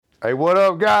Hey, what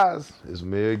up, guys? It's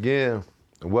me again.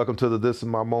 And welcome to the This Is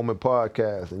My Moment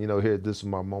podcast. And here at This Is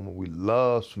My Moment, we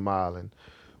love smiling,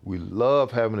 we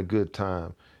love having a good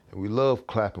time, and we love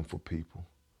clapping for people.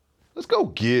 Let's go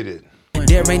get it.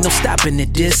 There ain't no stopping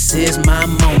it, this is my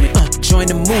moment. Join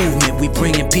the movement, we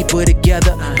bringing people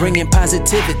together, bringing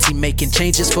positivity, making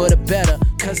changes for the better.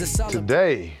 Cause it's all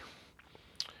Today,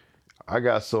 I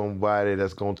got somebody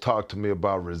that's going to talk to me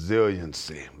about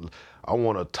resiliency. I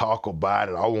want to talk about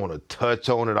it. I want to touch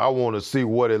on it. I want to see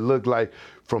what it looked like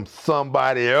from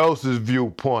somebody else's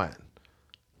viewpoint.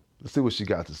 Let's see what she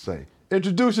got to say.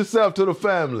 Introduce yourself to the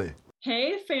family.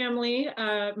 Hey, family.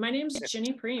 My name's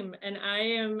Ginny Priem, and I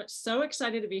am so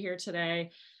excited to be here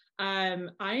today. After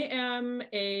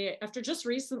just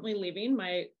recently leaving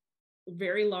my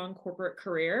very long corporate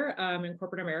career in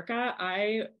corporate America,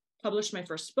 I published my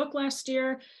first book last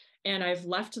year, and I've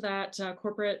left that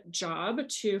corporate job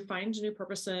to find new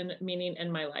purpose and meaning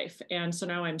in my life. And so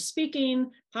now I'm speaking,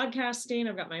 podcasting.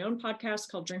 I've got my own podcast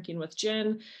called Drinking with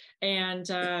Gin, and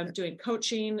doing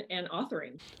coaching and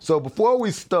authoring. So before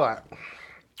we start,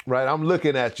 right, I'm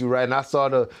looking at you, right, and I saw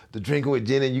the Drinking with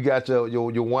Ginny, and you got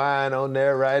your wine on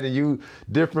there, right, and you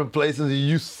different places, and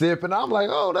you sip, and I'm like,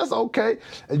 oh, that's okay.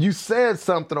 And you said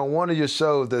something on one of your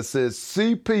shows that says,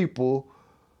 see people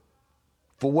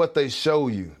for what they show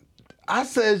you. I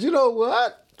said, you know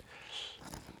what?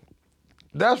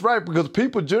 That's right, because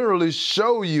people generally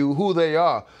show you who they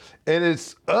are. And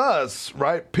it's us,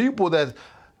 right? People that,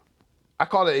 I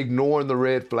call it ignoring the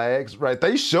red flags, right?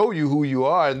 They show you who you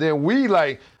are, and then we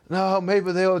like, no,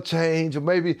 maybe they'll change, or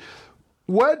maybe,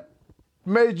 what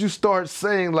made you start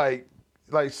saying like,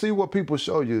 see what people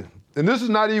show you? And this is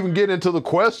not even getting into the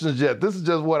questions yet. This is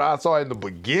just what I saw in the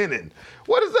beginning.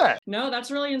 What is that? No,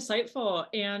 that's really insightful.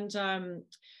 And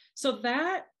so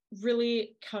that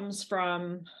really comes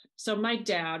from, so my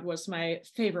dad was my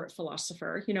favorite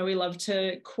philosopher. We love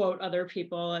to quote other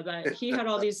people, but he had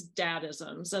all these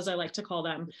dadisms, as I like to call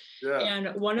them. Yeah.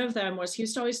 And one of them was, he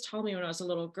used to always tell me when I was a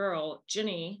little girl,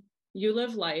 Ginny, you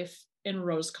live life in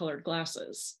rose-colored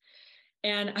glasses.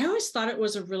 And I always thought it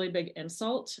was a really big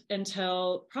insult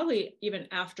until probably even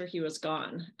after he was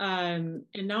gone. And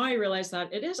now I realize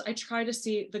that it is. I try to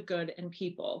see the good in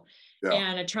people,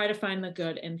 and I try to find the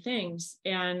good in things.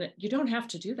 And you don't have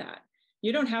to do that.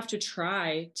 You don't have to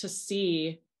try to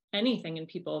see anything in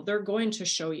people. They're going to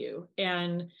show you.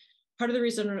 And part of the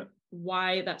reason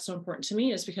why that's so important to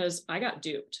me is because I got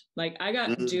duped. Like I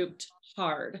got duped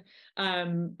hard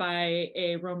by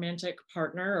a romantic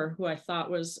partner, or who I thought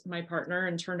was my partner,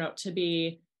 and turned out to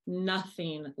be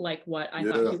nothing like what I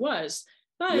thought he was.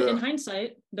 But in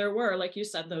hindsight, there were, like you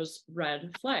said, those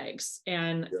red flags,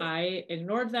 and I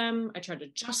ignored them. I tried to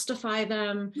justify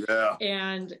them.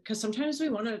 And because sometimes we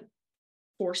want to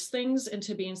force things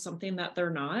into being something that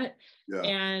they're not.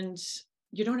 And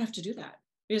you don't have to do that,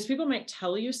 because people might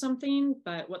tell you something,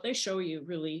 but what they show you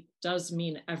really does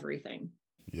mean everything.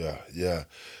 Yeah.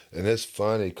 And it's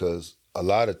funny because a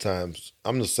lot of times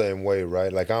I'm the same way,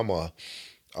 right? Like I'm a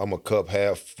cup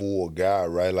half full guy,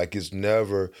 right? Like it's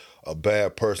never a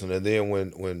bad person. And then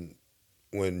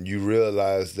when you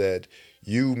realize that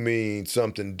you mean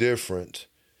something different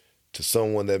to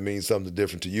someone that means something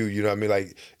different to you, you know what I mean?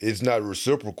 Like it's not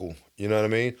reciprocal, you know what I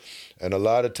mean? And a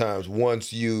lot of times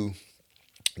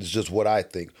it's just what I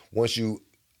think, once you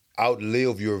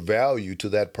outlive your value to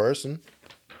that person,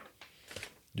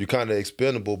 you're kind of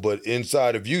expendable, but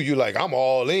inside of you, you're like, I'm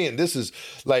all in. This is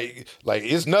like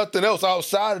it's nothing else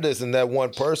outside of this. And that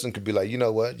one person could be like, you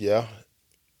know what? Yeah,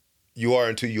 you are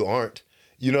until you aren't.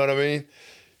 You know what I mean?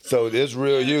 So it's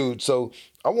real huge. So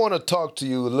I want to talk to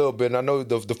you a little bit. And I know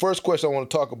the first question I want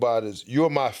to talk about is, you're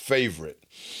my favorite.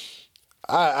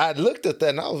 I looked at that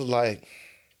and I was like,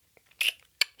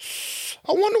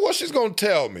 I wonder what she's going to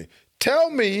tell me. Tell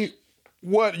me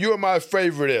what you're my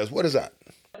favorite is. What is that?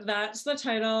 That's the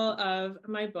title of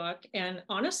my book. And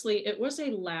honestly, it was a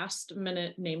last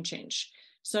minute name change.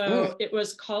 So it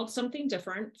was called something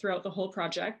different throughout the whole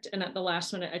project. And at the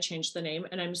last minute, I changed the name.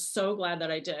 And I'm so glad that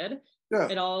I did. Yeah.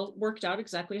 It all worked out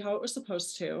exactly how it was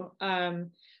supposed to.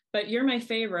 But you're my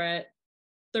favorite.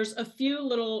 There's a few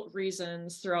little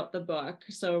reasons throughout the book.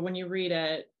 So when you read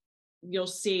it, you'll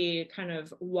see kind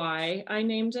of why I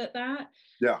named it that.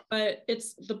 Yeah. But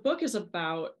the book is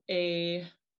about a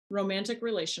romantic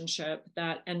relationship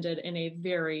that ended in a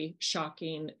very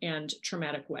shocking and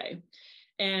traumatic way.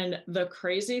 And the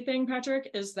crazy thing,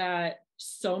 Patrick, is that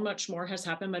so much more has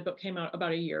happened. My book came out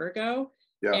about a year ago.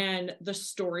 Yeah. And the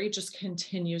story just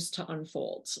continues to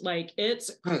unfold. Like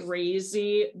it's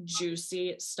crazy,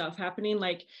 juicy stuff happening.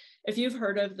 Like if you've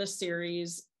heard of the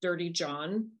series Dirty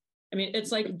John, I mean,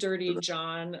 it's like Dirty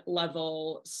John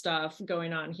level stuff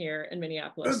going on here in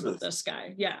Minneapolis with this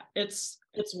guy. Yeah, it's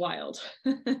wild.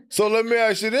 So let me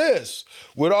ask you this: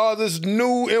 with all this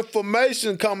new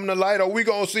information coming to light, are we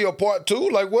gonna see a part 2?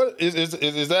 Like, what is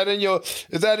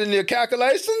that in your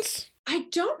calculations? I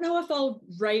don't know if I'll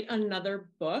write another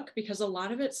book because a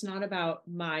lot of it's not about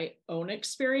my own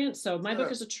experience. So my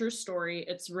book is a true story.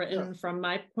 It's written from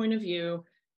my point of view.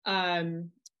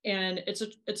 And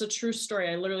it's a true story.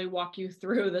 I literally walk you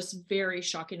through this very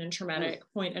shocking and traumatic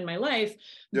point in my life.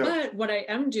 But what I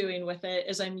am doing with it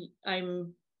is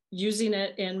I'm using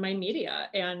it in my media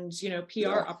and, you know,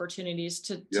 PR opportunities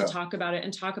to talk about it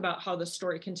and talk about how the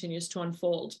story continues to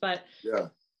unfold. But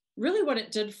really what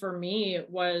it did for me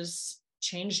was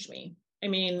changed me. I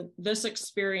mean, this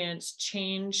experience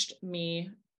changed me.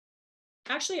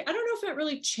 Actually, I don't know if it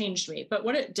really changed me, but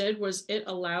what it did was it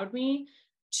allowed me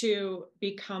to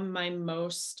become my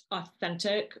most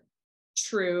authentic,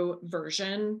 true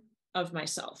version of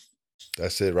myself.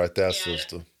 That's it right there,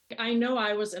 sister. I know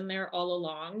I was in there all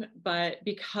along, but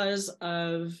because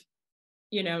of,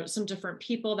 you know, some different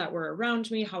people that were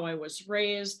around me, how I was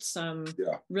raised, some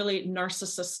really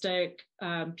narcissistic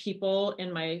people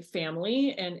in my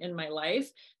family and in my life,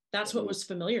 that's what was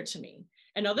familiar to me.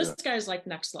 And now this guy's like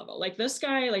next level. Like this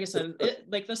guy, like I said,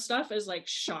 like the stuff is like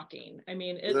shocking. I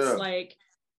mean, it's like,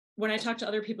 when I talk to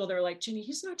other people, they're like, Ginny,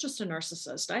 he's not just a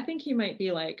narcissist. I think he might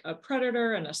be like a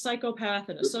predator and a psychopath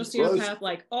and a sociopath,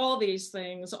 like all these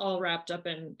things all wrapped up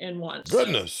in one.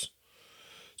 Goodness.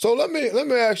 So let me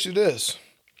ask you this.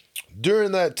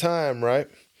 During that time, right?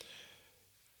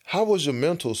 How was your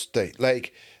mental state?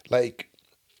 Like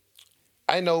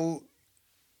I know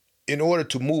in order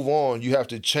to move on, you have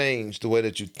to change the way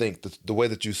that you think, the way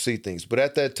that you see things. But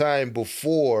at that time,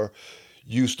 before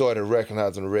you started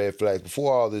recognizing the red flags,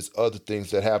 before all these other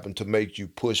things that happened to make you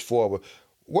push forward,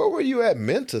 where were you at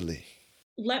mentally?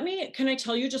 Can I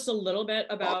tell you just a little bit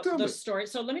about the story?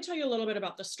 So let me tell you a little bit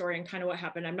about the story and kind of what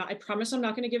happened. I promise I'm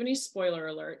not going to give any spoiler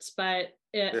alerts, but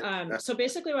so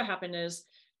basically what happened is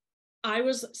I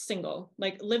was single,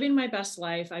 like living my best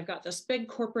life. I've got this big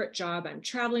corporate job. I'm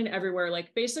traveling everywhere.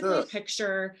 Like basically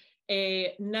picture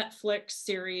a Netflix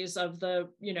series of the,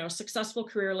 you know, successful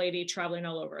career lady traveling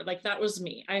all over. Like that was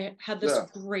me. I had this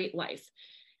great life.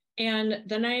 And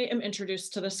then I am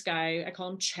introduced to this guy. I call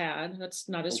him Chad. That's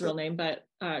not his real name, but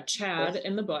Chad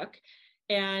in the book.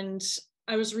 And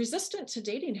I was resistant to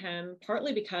dating him,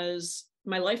 partly because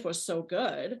my life was so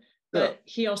good, but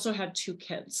he also had 2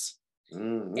 kids.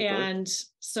 And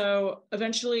so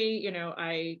eventually, you know,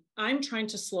 I'm trying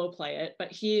to slow play it,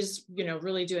 but he's, you know,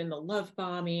 really doing the love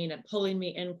bombing and pulling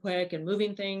me in quick and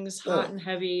moving things hot and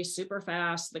heavy, super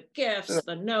fast, the gifts,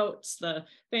 the notes, the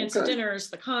fancy dinners,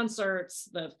 the concerts,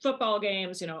 the football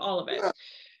games, you know, all of it.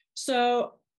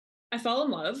 So I fall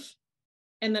in love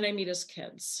and then I meet his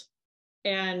kids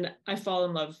and I fall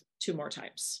in love 2 more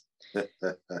times.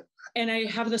 And I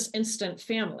have this instant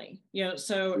family, you know,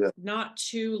 so not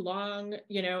too long,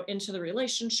 you know, into the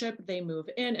relationship, they move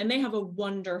in and they have a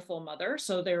wonderful mother.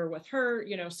 So they were with her,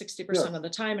 you know, 60% of the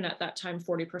time. And at that time,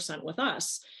 40% with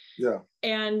us.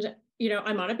 And, you know,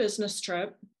 I'm on a business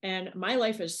trip and my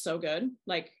life is so good.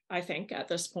 Like, I think at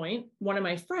this point, one of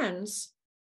my friends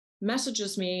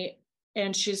messages me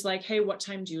and she's like, hey, what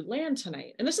time do you land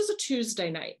tonight? And this is a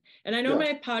Tuesday night. And I know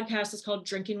my podcast is called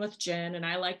Drinking with Gin, and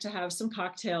I like to have some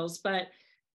cocktails, but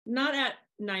not at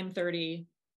 9:30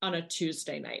 on a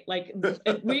Tuesday night. Like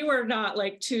we were not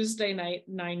like Tuesday night,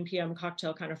 9 p.m.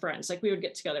 cocktail kind of friends. Like we would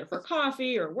get together for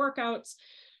coffee or workouts.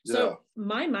 So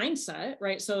my mindset,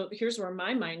 right? So here's where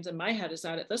my mind and my head is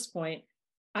at this point.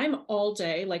 I'm all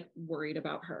day like worried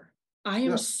about her. I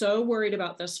am so worried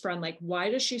about this friend. Like,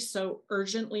 why does she so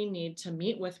urgently need to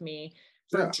meet with me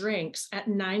for drinks at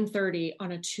 9:30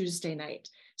 on a Tuesday night?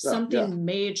 Something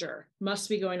major must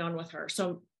be going on with her.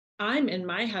 So I'm in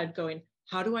my head going,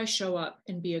 how do I show up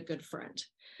and be a good friend?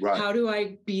 How do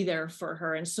I be there for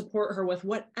her and support her with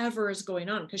whatever is going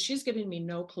on? Because she's giving me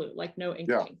no clue, like no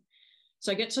inkling.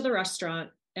 So I get to the restaurant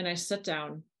and I sit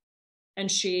down and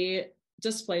she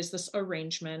displays this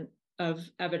arrangement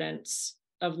of evidence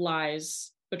of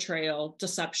lies, betrayal,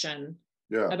 deception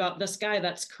about this guy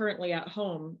that's currently at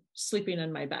home sleeping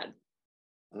in my bed.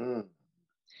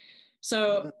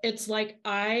 So it's like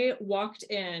I walked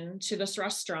into this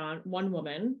restaurant, one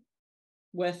woman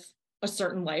with a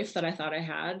certain life that I thought I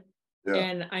had,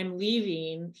 and I'm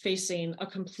leaving facing a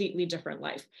completely different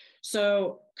life.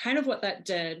 So kind of what that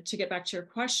did, to get back to your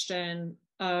question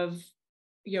of,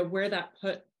 you know, where that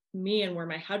put me and where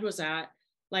my head was at,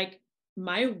 like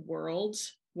my world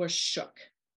was shook.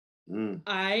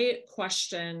 I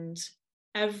questioned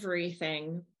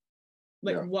everything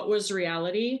like what was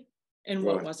reality and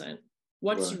what wasn't,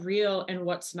 what's real and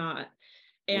what's not.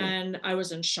 And I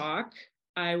was in shock.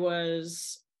 I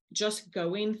was just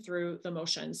going through the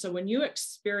motions. So when you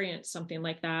experience something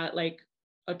like that, like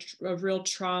a real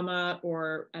trauma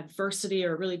or adversity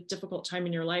or a really difficult time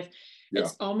in your life,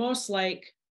 it's almost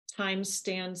like time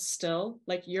stands still,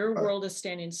 like your world is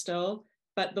standing still,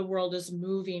 but the world is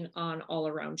moving on all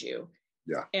around you.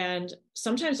 Yeah. And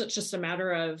sometimes it's just a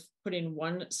matter of putting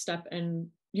one step in,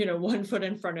 you know, one foot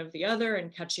in front of the other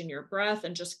and catching your breath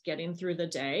and just getting through the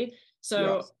day.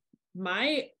 So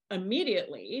my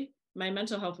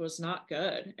mental health was not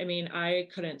good. I mean, I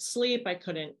couldn't sleep, I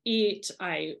couldn't eat,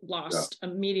 I lost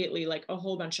immediately like a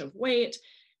whole bunch of weight.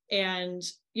 And,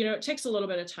 you know, it takes a little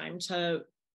bit of time to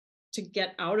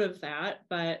get out of that,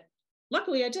 but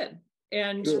luckily I did.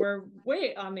 And we're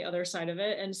way on the other side of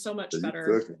it and so much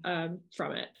better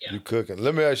from it. Yeah. You cooking.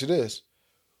 Let me ask you this.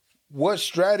 What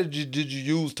strategy did you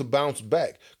use to bounce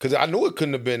back? Because I knew it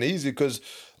couldn't have been easy because,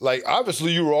 like,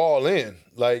 obviously you were all in.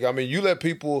 Like, I mean, you let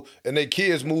people and their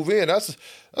kids move in. That's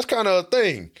kind of a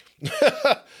thing.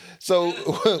 So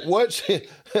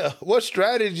what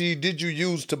strategy did you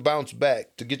use to bounce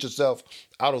back, to get yourself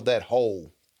out of that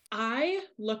hole? I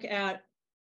look at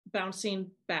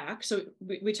bouncing back. So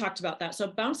we talked about that. So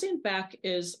bouncing back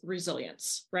is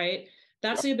resilience, right?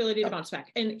 That's the ability to bounce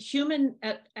back. And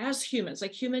as humans,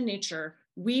 like human nature,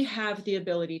 we have the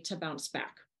ability to bounce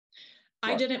back.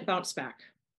 I didn't bounce back.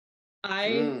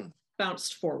 I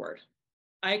bounced forward.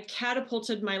 I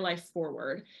catapulted my life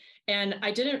forward. And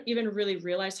I didn't even really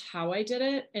realize how I did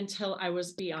it until I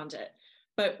was beyond it.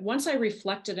 But once I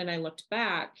reflected and I looked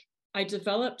back, I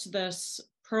developed this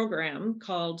program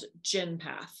called Gin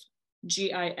Path,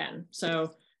 Gin.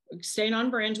 So staying on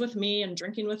brand with me and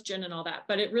drinking with gin and all that.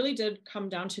 But it really did come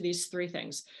down to these three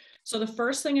things. So the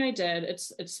first thing I did,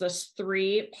 it's this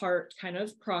 3-part kind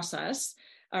of process,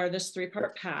 or this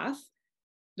 3-part path,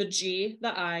 the G,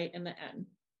 the I, and the N.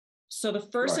 So the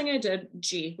first thing I did,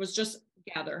 G, was just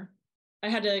gather. I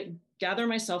had to gather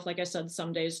myself, like I said,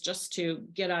 some days just to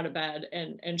get out of bed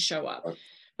and show up.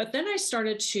 But then I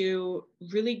started to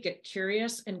really get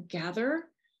curious and gather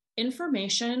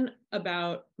information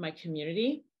about my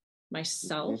community,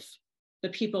 myself, the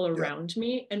people around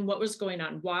me, and what was going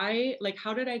on. Why, like,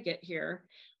 how did I get here?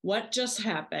 What just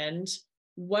happened?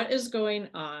 What is going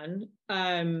on?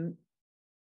 And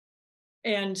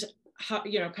how,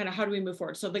 you know, kind of how do we move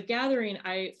forward? So the gathering,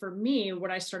 for me, what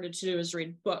I started to do is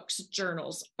read books,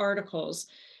 journals, articles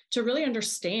to really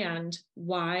understand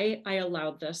why I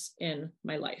allowed this in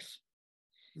my life.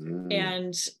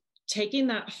 And taking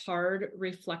that hard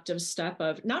reflective step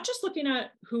of not just looking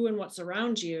at who and what's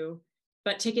around you,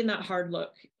 but taking that hard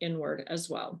look inward as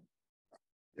well.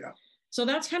 Yeah. So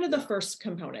that's kind of the first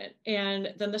component.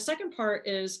 And then the second part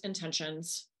is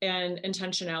intentions and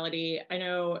intentionality. I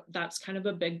know that's kind of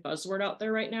a big buzzword out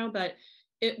there right now, but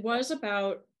it was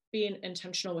about being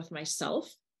intentional with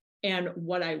myself and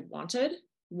what I wanted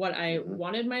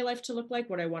my life to look like,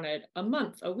 what I wanted a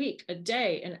month, a week, a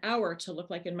day, an hour to look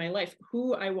like in my life,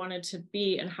 who I wanted to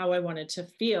be and how I wanted to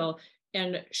feel,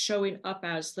 and showing up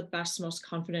as the best, most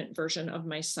confident version of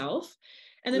myself.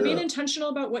 And then being intentional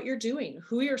about what you're doing,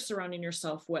 who you're surrounding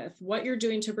yourself with, what you're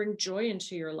doing to bring joy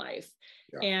into your life.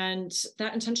 And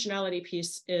that intentionality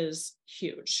piece is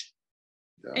huge.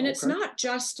 And it's not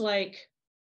just like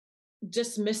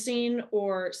dismissing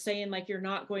or saying like you're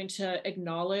not going to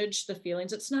acknowledge the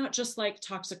feelings. It's not just like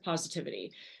toxic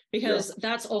positivity, because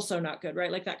that's also not good,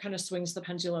 right? Like that kind of swings the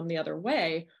pendulum the other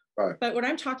way. But what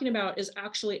I'm talking about is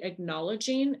actually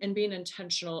acknowledging and being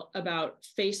intentional about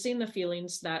facing the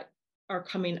feelings that are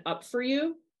coming up for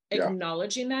you,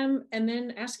 acknowledging them, and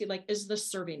then asking, like, is this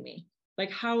serving me?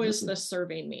 Like, how is this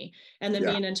serving me? And then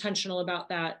being intentional about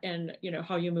that and, you know,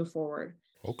 how you move forward.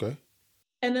 Okay.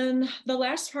 And then the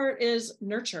last part is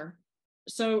nurture.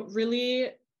 So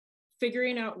really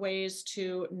figuring out ways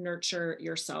to nurture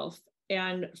yourself.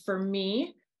 And for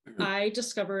me, I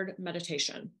discovered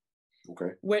meditation.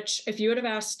 Which, if you would have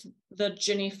asked the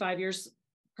Ginny 5 years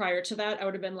prior to that, I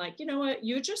would have been like, you know what,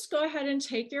 you just go ahead and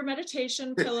take your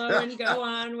meditation pillow and go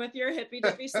on with your hippy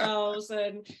dippy selves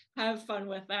and have fun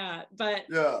with that. But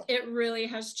it really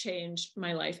has changed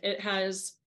my life. It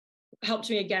has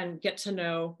helped me, again, get to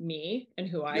know me and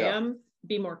who I am,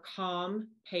 be more calm,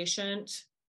 patient,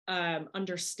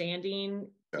 understanding.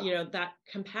 You know, that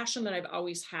compassion that I've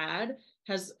always had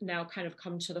has now kind of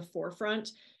come to the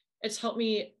forefront. It's helped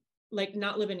me like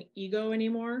not live in ego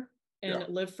anymore and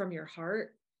live from your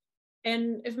heart.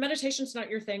 And if meditation's not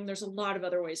your thing, there's a lot of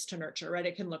other ways to nurture, right?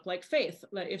 It can look like faith.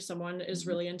 Like if someone is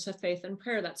really into faith and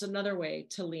prayer, that's another way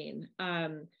to lean.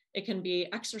 It can be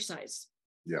exercise.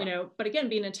 you know, but again,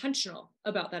 being intentional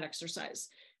about that exercise.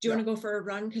 Do you want to go for a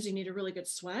run because you need a really good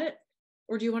sweat?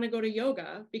 Or do you want to go to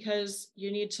yoga because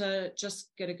you need to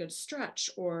just get a good stretch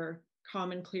or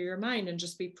calm and clear your mind and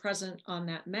just be present on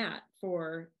that mat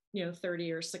for, you know,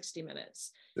 30 or 60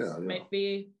 minutes? It might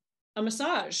be a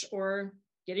massage or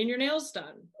getting your nails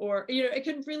done, or, you know, it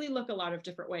can really look a lot of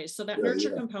different ways. So that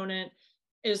nurture component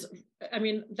is, I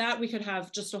mean, that we could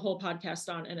have just a whole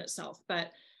podcast on in itself,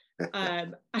 but I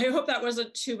hope that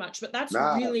wasn't too much, but that's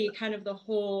really kind of the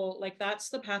whole, like, that's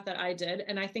the path that I did.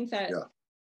 And I think that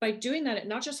by doing that, it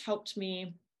not just helped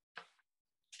me,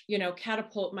 you know,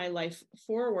 catapult my life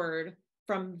forward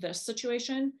from this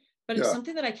situation, but it's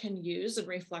something that I can use and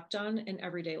reflect on in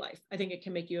everyday life. I think it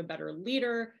can make you a better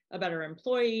leader, a better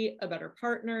employee, a better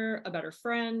partner, a better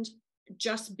friend,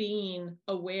 just being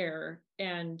aware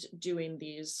and doing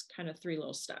these kind of 3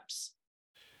 little steps.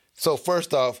 So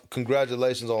first off,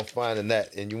 congratulations on finding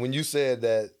that. And when you said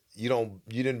that you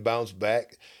didn't bounce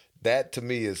back, that to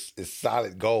me is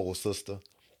solid gold, sister.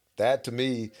 That to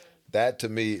me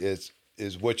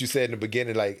is what you said in the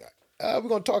beginning. Like, we're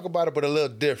gonna talk about it, but a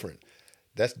little different.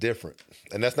 That's different,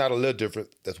 and that's not a little different.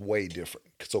 That's way different.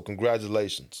 So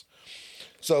congratulations.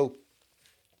 So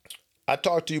I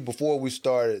talked to you before we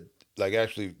started, like,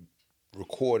 actually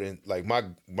recording. Like,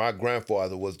 my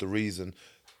grandfather was the reason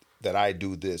that I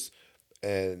do this.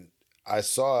 And I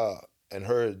saw and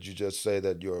heard you just say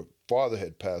that your father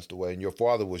had passed away and your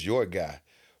father was your guy,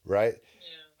 right?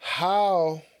 Yeah.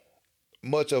 How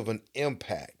much of an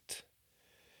impact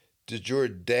did your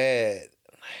dad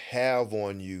have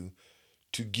on you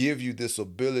to give you this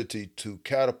ability to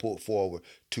catapult forward,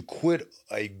 to quit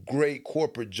a great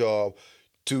corporate job,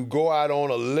 to go out on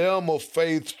a limb of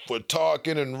faith for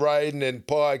talking and writing and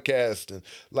podcasting?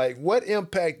 Like, what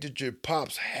impact did your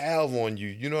pops have on you?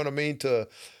 You know what I mean? To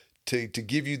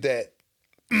give you that.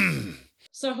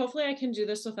 So hopefully I can do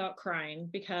this without crying,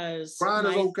 because crying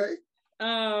is okay.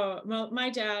 Oh, well, my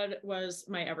dad was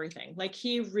my everything. Like,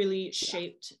 he really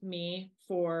shaped me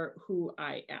for who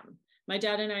I am. My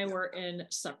dad and I were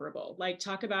inseparable. Like,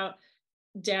 talk about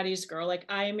daddy's girl. Like,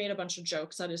 I made a bunch of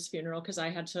jokes at his funeral because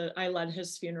I led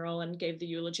his funeral and gave the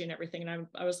eulogy and everything. And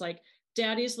I was like,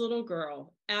 daddy's little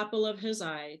girl, apple of his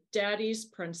eye, daddy's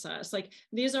princess. Like,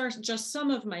 these are just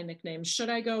some of my nicknames. Should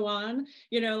I go on?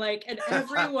 You know, like, and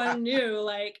everyone knew,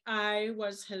 like, I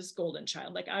was his golden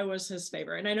child. Like, I was his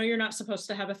favorite. And I know you're not supposed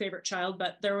to have a favorite child,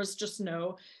 but there was just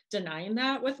no denying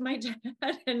that with my dad.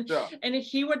 And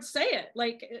he would say it.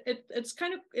 Like, it's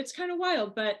kind of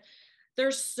wild, but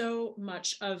there's so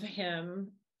much of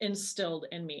him instilled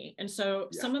in me. And so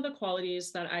some of the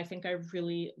qualities that I think I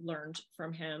really learned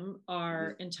from him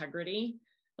are integrity,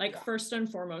 like first and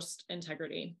foremost,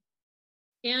 integrity,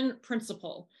 and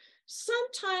principle.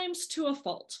 Sometimes to a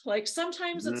fault. Like,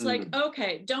 sometimes it's like,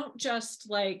 okay, don't just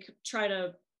like try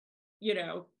to, you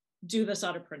know, do this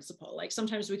out of principle. Like,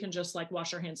 sometimes we can just like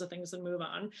wash our hands of things and move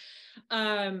on.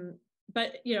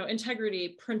 But, you know, integrity,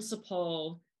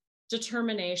 principle,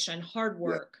 determination, hard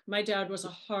work. My dad was a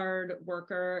hard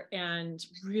worker and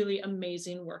really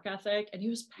amazing work ethic, and he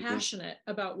was passionate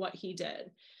about what he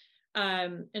did.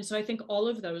 And so I think all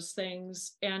of those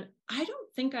things, and I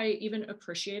don't think I even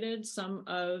appreciated some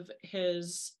of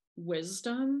his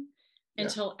wisdom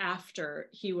until after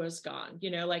he was gone.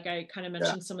 You know, like, I kind of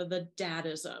mentioned some of the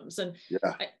dadisms, and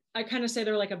I kind of say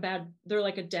they're like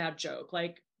a dad joke,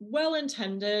 like,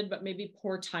 well-intended, but maybe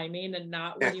poor timing and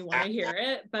not when you want to hear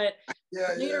it. But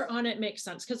later on, it makes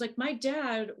sense. Cause like, my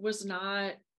dad was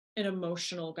not an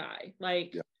emotional guy.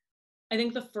 Like, I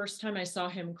think the first time I saw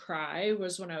him cry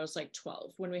was when I was like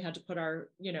 12, when we had to put our,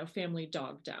 you know, family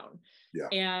dog down.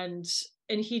 And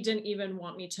he didn't even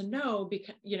want me to know,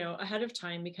 because, you know, ahead of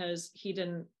time, because he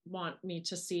didn't want me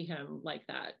to see him like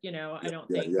that. You know, I don't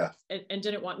think, and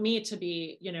didn't want me to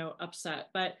be, you know, upset.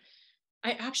 But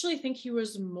I actually think he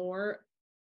was more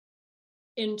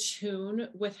in tune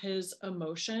with his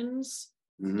emotions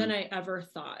than I ever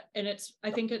thought. And I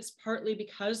think it's partly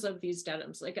because of these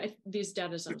dadisms. Like,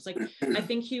 I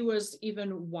think he was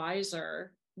even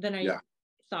wiser than I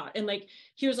thought. And like,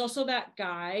 he was also that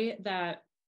guy that,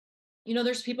 you know,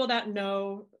 there's people that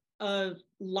know a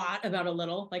lot about a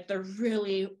little, like, they're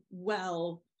really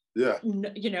well,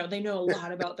 you know, they know a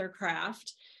lot about their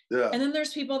craft. And then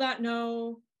there's people that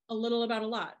know a little about a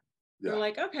lot. They're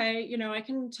like, okay, you know, I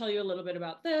can tell you a little bit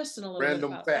about this and a little bit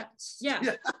about facts.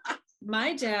 That.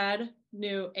 My dad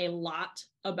knew a lot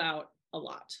about a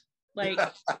lot. Like,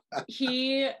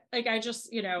 I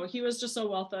just, you know, he was just a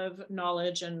wealth of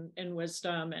knowledge and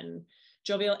wisdom and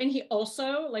jovial. And he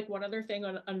also, like, one other thing,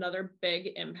 another big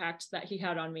impact that he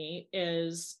had on me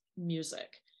is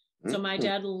music. So my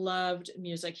dad loved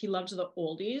music. He loved the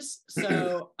oldies.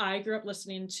 So I grew up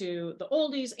listening to the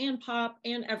oldies and pop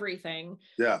and everything.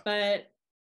 Yeah. But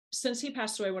since he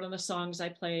passed away, one of the songs I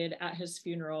played at his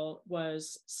funeral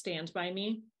was Stand By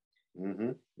Me.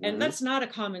 And that's not a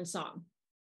common song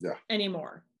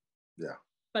anymore. Yeah.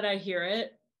 But I hear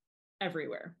it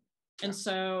everywhere. And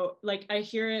so like I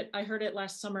heard it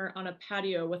last summer on a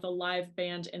patio with a live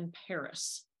band in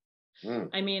Paris.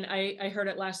 I mean, I heard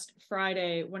it last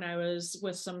Friday when I was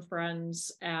with some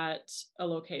friends at a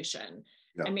location.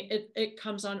 I mean, it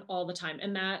comes on all the time.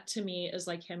 And that to me is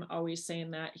like him always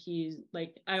saying that he's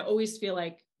like, I always feel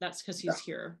like that's because he's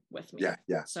here with me.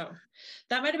 Yeah. So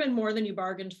that might have been more than you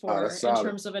bargained for in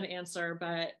terms of an answer,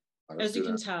 but as you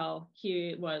can tell,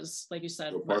 he was, like you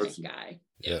said, my guy.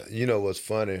 Yeah. You know what's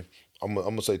funny? I'm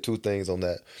gonna say two things on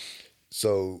that.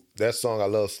 So that song, I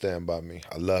love Stand By Me.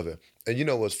 I love it. And you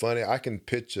know what's funny? I can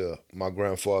picture my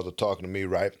grandfather talking to me,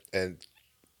 right? And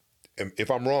if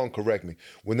I'm wrong, correct me.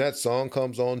 When that song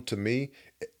comes on to me,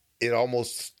 it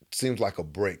almost seems like a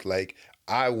break. Like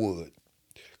I would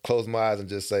close my eyes and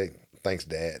just say, thanks,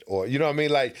 Dad. Or, you know what I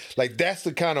mean? Like that's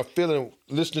the kind of feeling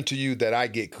listening to you that I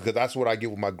get, because that's what I get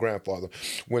with my grandfather.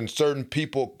 When certain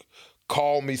people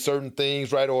call me certain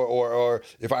things, right? Or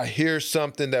if I hear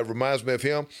something that reminds me of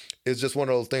him, it's just one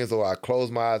of those things where I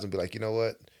close my eyes and be like, you know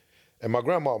what? And my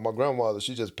grandmother,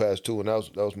 she just passed too, and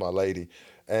that was my lady.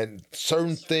 And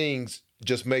certain things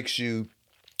just makes you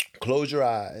close your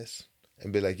eyes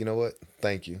and be like, you know what?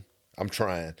 Thank you. I'm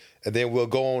trying. And then we'll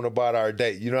go on about our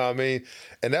day. You know what I mean?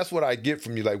 And that's what I get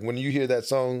from you. Like when you hear that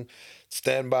song,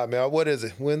 Stand By Me, what is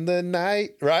it? When the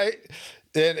night, right?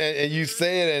 And you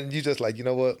say it and you just like, you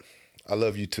know what? I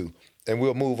love you too. And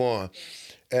we'll move on.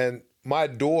 And my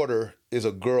daughter is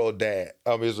a girl dad.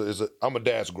 I'm a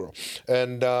dad's girl.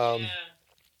 And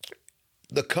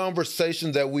the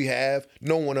conversation that we have,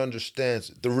 no one understands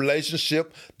it. The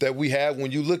relationship that we have,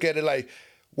 when you look at it like,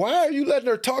 why are you letting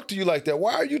her talk to you like that?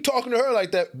 Why are you talking to her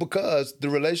like that? Because the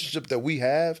relationship that we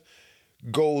have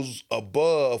goes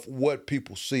above what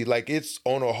people see. Like it's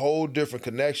on a whole different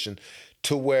connection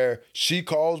to where she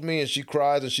calls me and she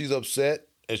cries and she's upset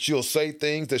and she'll say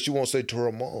things that she won't say to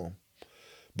her mom.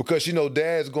 Because she know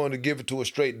Dad's going to give it to her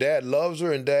straight. Dad loves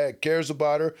her and Dad cares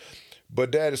about her,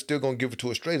 but Dad is still going to give it to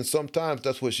her straight. And sometimes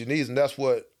that's what she needs, and that's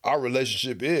what our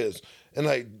relationship is. And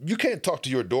like, you can't talk to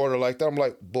your daughter like that. I'm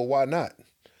like, but why not?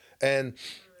 And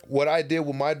what I did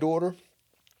with my daughter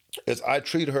is I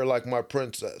treat her like my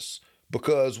princess.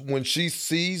 Because when she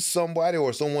sees somebody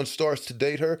or someone starts to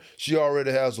date her, she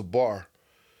already has a bar.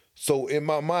 So in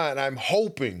my mind, I'm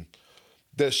hoping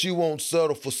that she won't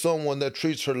settle for someone that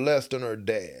treats her less than her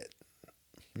dad.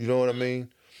 You know what I mean?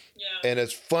 Yeah. And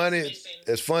as funny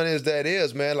as that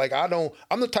is, man, like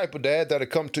I'm the type of dad that'll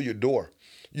come to your door.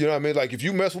 You know what I mean? Like if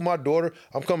you mess with my daughter,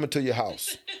 I'm coming to your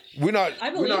house. We're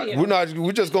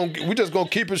just gonna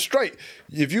keep it straight.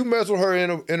 If you mess with her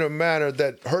in a manner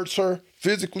that hurts her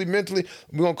physically, mentally,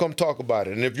 we're gonna come talk about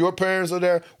it. And if your parents are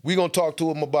there, we're gonna talk to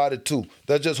them about it too.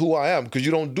 That's just who I am, because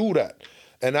you don't do that.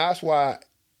 And that's why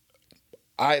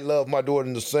I love my daughter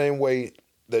in the same way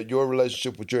that your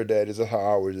relationship with your dad is. That's how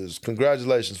ours is.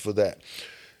 Congratulations for that.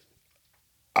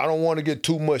 I don't want to get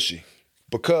too mushy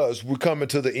because we're coming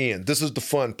to the end. This is the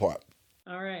fun part.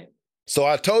 All right. So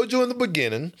I told you in the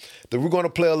beginning that we're going to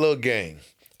play a little game.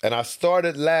 And I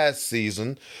started last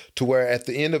season to where at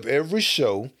the end of every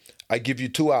show, I give you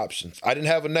two options. I didn't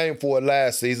have a name for it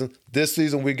last season. This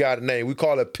season, we got a name. We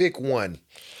call it Pick One.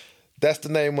 That's the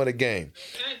name of the game.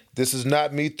 Okay. This is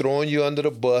not me throwing you under the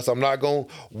bus. I'm not going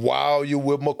to wow you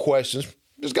with my questions.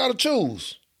 You just got to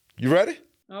choose. You ready?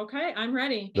 Okay, I'm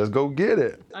ready. Let's go get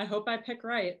it. I hope I pick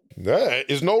right. There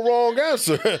is no wrong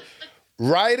answer.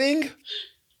 Writing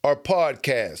or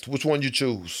podcast? Which one you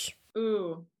choose?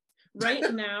 Ooh, right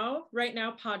now,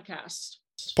 podcast.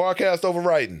 Podcast over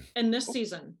writing. In this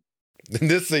season. In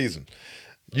this season.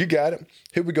 You got it.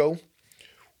 Here we go.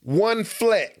 One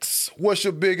flex. What's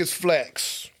your biggest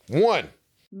flex? One.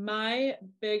 My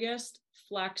biggest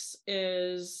flex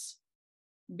is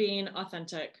being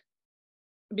authentic,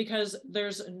 because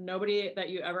there's nobody that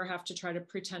you ever have to try to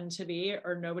pretend to be,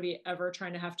 or nobody ever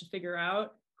trying to have to figure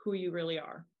out who you really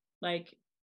are. Like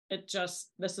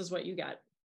this is what you get.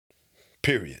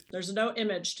 Period. There's no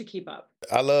image to keep up.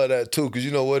 I love that too, because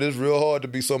you know what? It's real hard to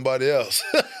be somebody else.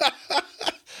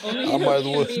 I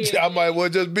might as well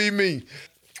just be me.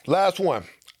 Last one.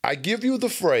 I give you the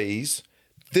phrase,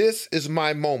 this is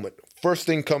my moment. First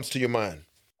thing comes to your mind.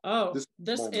 Oh,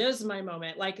 this is my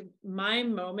moment. Like my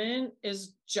moment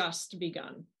is just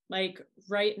begun. Like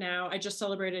right now, I just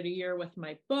celebrated a year with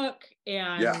my book,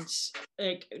 and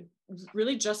like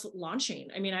really just launching.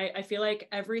 I mean, I feel like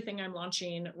everything I'm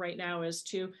launching right now is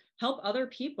to help other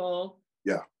people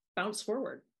bounce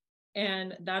forward.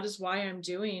 And that is why I'm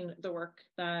doing the work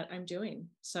that I'm doing.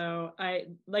 So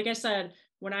like I said,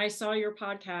 when I saw your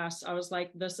podcast, I was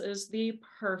like, this is the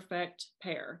perfect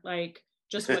pair. Like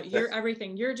just what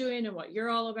everything you're doing and what you're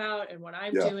all about and what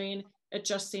I'm doing, it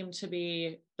just seemed to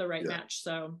be the right match.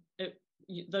 So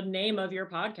the name of your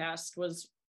podcast was,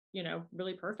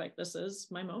 really perfect. This is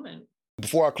my moment.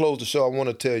 Before I close the show, I want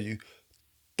to tell you,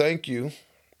 thank you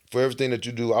for everything that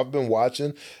you do. I've been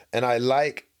watching, and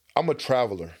I'm a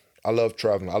traveler. I love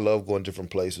traveling. I love going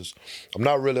different places. I'm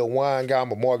not really a wine guy.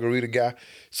 I'm a margarita guy.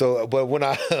 So, but when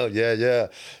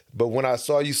but when I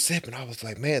saw you sipping, I was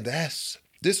like, man, this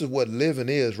is what living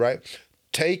is, right?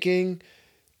 Taking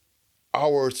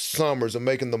our summers and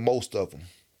making the most of them.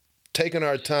 Taking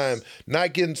our time,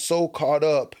 not getting so caught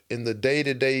up in the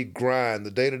day-to-day grind,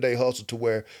 the day-to-day hustle to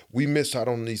where we miss out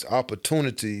on these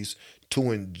opportunities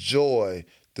to enjoy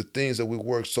the things that we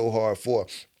work so hard for.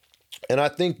 And I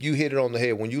think you hit it on the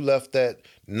head. When you left that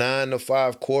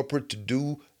 9-to-5 corporate to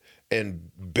do and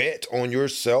bet on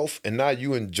yourself, and now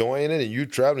you enjoying it and you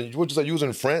traveling. What you say, you was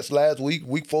in France last week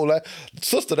before last.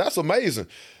 Sister, that's amazing.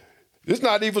 It's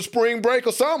not even spring break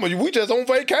or summer. We just on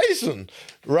vacation,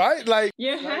 right? Like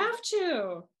you have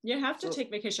to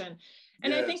take vacation.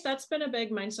 And I think that's been a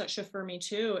big mindset shift for me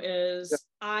too, is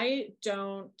I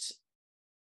don't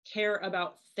care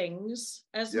about things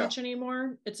as much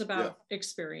anymore. It's about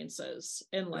experiences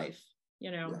in life,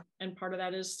 and part of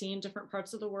that is seeing different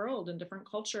parts of the world and different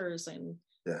cultures and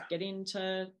getting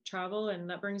to travel.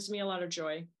 And that brings me a lot of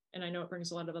joy. And I know it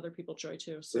brings a lot of other people joy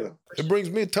too. So it brings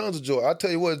me tons of joy. I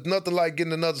tell you what, it's nothing like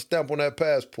getting another stamp on that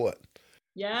passport.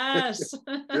 Yes.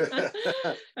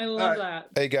 I love that.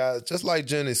 Hey guys, just like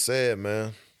Ginny said,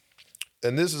 man,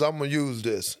 and I'm going to use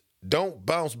this. Don't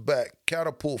bounce back,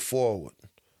 catapult forward.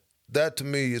 That to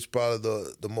me is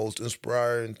probably the most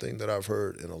inspiring thing that I've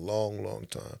heard in a long, long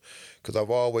time. Because I've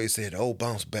always said,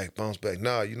 bounce back.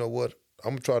 Nah, you know what?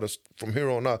 I'm going to try to, from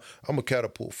here on out, I'm going to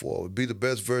catapult forward, be the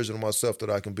best version of myself that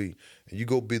I can be. And you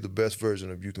go be the best version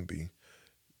of you can be.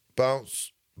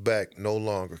 Bounce back no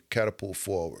longer, catapult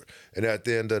forward. And at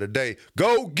the end of the day,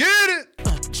 go get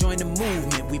it! Join the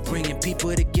movement, we bringing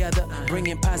people together,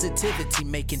 bringing positivity,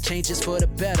 making changes for the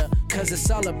better. Cause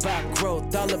it's all about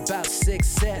growth, all about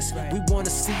success. We wanna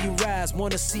see you rise,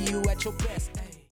 wanna see you at your best.